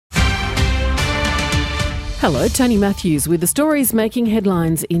Hello, Tony Matthews with the stories making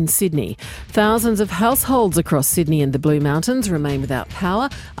headlines in Sydney. Thousands of households across Sydney and the Blue Mountains remain without power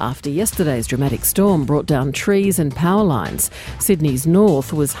after yesterday's dramatic storm brought down trees and power lines. Sydney's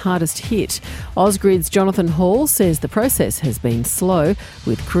north was hardest hit. Ausgrid's Jonathan Hall says the process has been slow,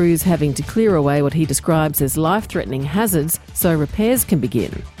 with crews having to clear away what he describes as life-threatening hazards so repairs can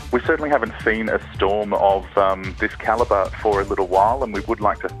begin. We certainly haven't seen a storm of this calibre for a little while, and we would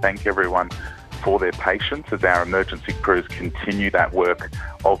like to thank everyone for their patience as our emergency crews continue that work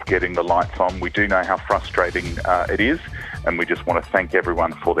of getting the lights on. We do know how frustrating it is, and we just want to thank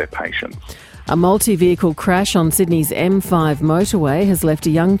everyone for their patience. A multi-vehicle crash on Sydney's M5 motorway has left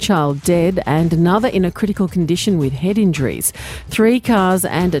a young child dead and another in a critical condition with head injuries. 3 cars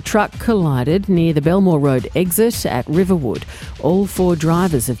and a truck collided near the Belmore Road exit at Riverwood. All 4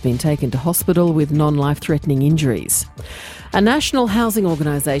 drivers have been taken to hospital with non-life-threatening injuries. A national housing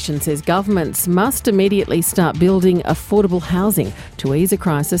organisation says governments must immediately start building affordable housing to ease a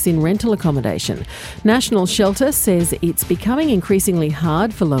crisis in rental accommodation. National Shelter says it's becoming increasingly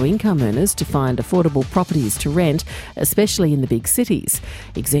hard for low-income earners to find affordable properties to rent, especially in the big cities.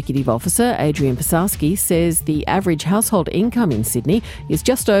 Executive Officer Adrian Pasarski says the average household income in Sydney is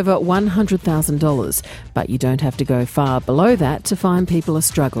just over $100,000, but you don't have to go far below that to find people are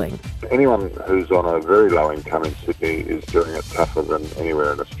struggling. Anyone who's on a very low income in Sydney is doing it tougher than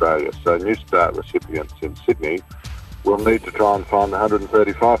anywhere in Australia. So New Start recipients in Sydney will need to try and find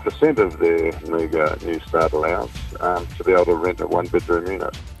 135% of their meagre New Start allowance to be able to rent a 1-bedroom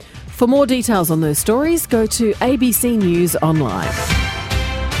unit. For more details on those stories, go to ABC News Online.